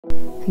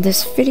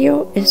This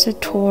video is a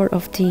tour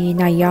of the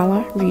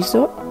Nayara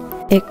Resort.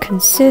 It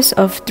consists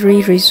of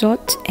 3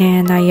 resorts,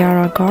 and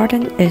Nayara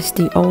Gardens is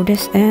the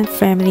oldest and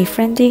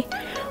family-friendly,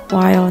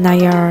 while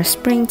Nayara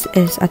Springs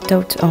is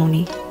adult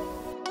only.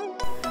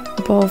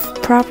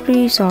 Both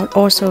properties are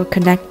also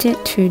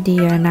connected to the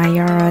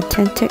Nayara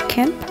Tented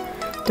Camp,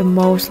 the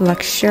most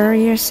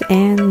luxurious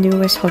and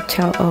newest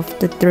hotel of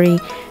the 3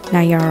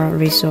 Nayara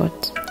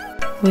resorts.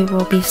 We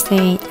will be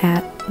staying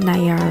at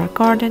Nayara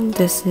Garden.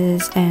 This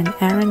is an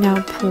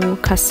Arenal pool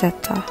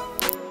caseta.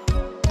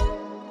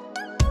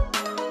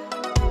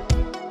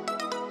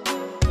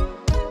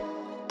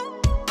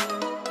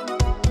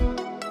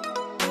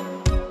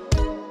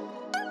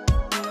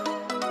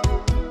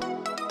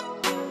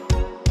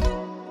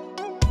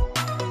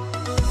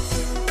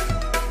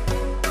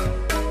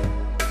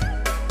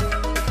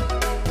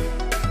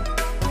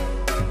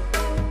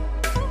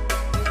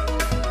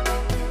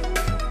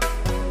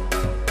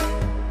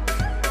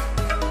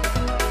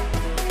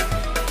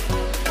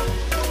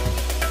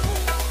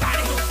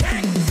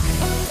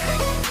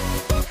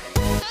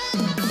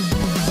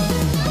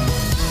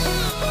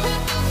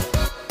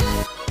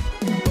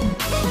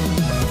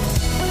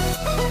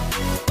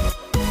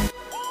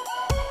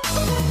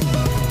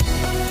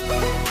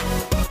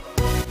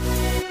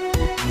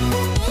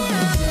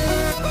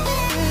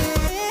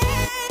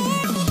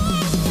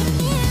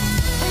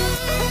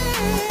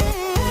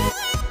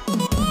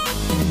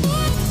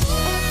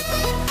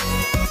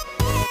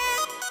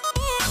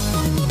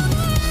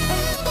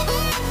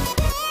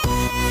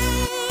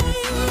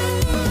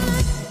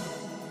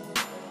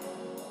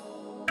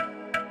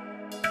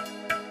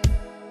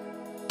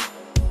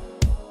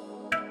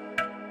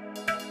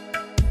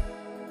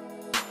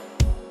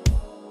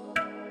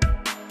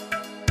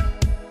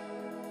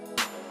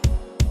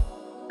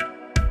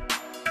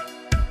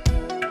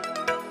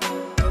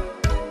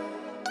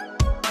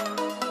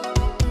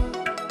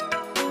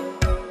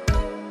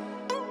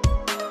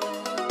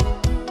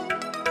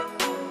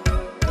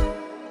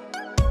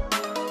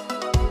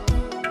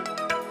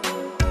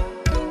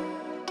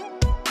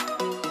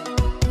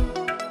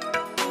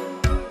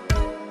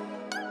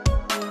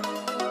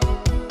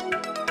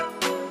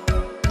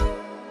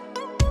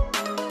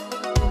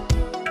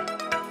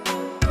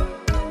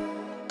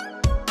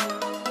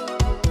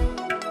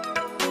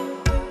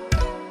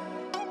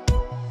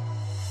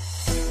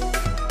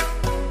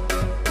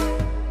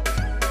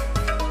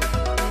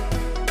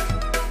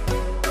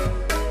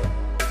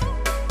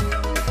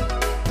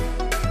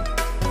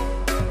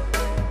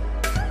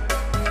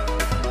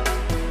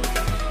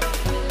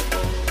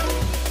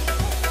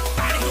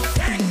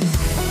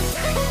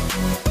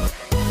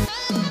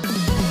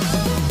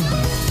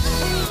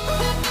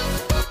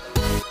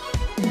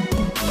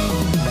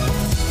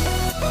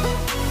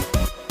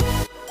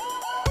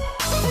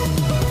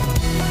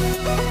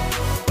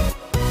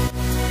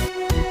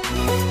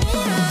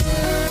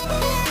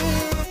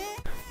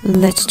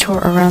 Let's tour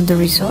around the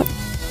resort.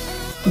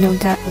 Note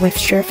that with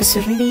shared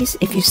facilities,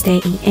 if you stay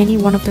in any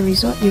one of the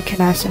resorts, you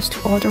can access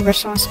to all the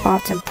restaurant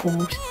spots and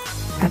pools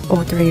at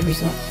all 3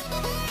 resorts.